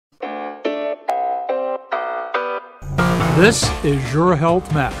This is Your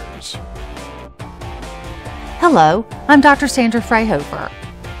Health Matters. Hello, I'm Dr. Sandra Fryhofer.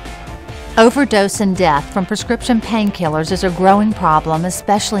 Overdose and death from prescription painkillers is a growing problem,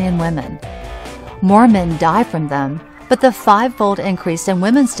 especially in women. More men die from them, but the fivefold increase in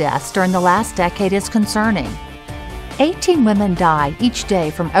women's deaths during the last decade is concerning. 18 women die each day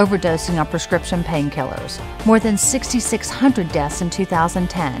from overdosing on prescription painkillers, more than 6,600 deaths in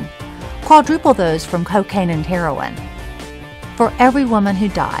 2010, quadruple those from cocaine and heroin. For every woman who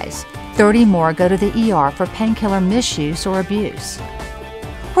dies, 30 more go to the ER for painkiller misuse or abuse.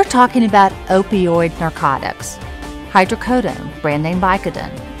 We're talking about opioid narcotics, hydrocodone, brand name Vicodin,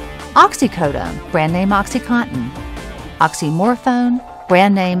 oxycodone, brand name OxyContin, Oxymorphone,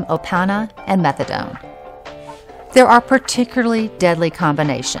 brand name Opana, and Methadone. There are particularly deadly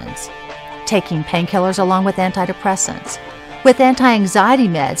combinations: taking painkillers along with antidepressants, with anti-anxiety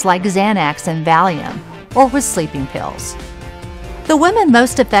meds like Xanax and Valium, or with sleeping pills. The women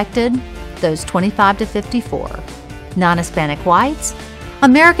most affected, those 25 to 54, non-Hispanic whites,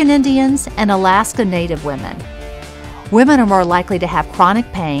 American Indians, and Alaska Native women. Women are more likely to have chronic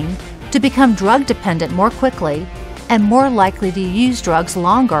pain, to become drug dependent more quickly, and more likely to use drugs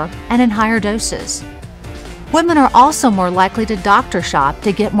longer and in higher doses. Women are also more likely to doctor shop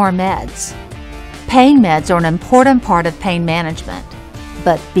to get more meds. Pain meds are an important part of pain management,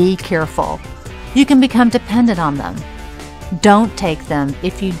 but be careful. You can become dependent on them. Don't take them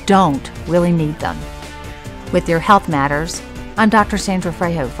if you don't really need them. With Your Health Matters, I'm Dr. Sandra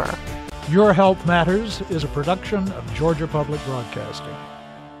Fryhofer. Your Health Matters is a production of Georgia Public Broadcasting.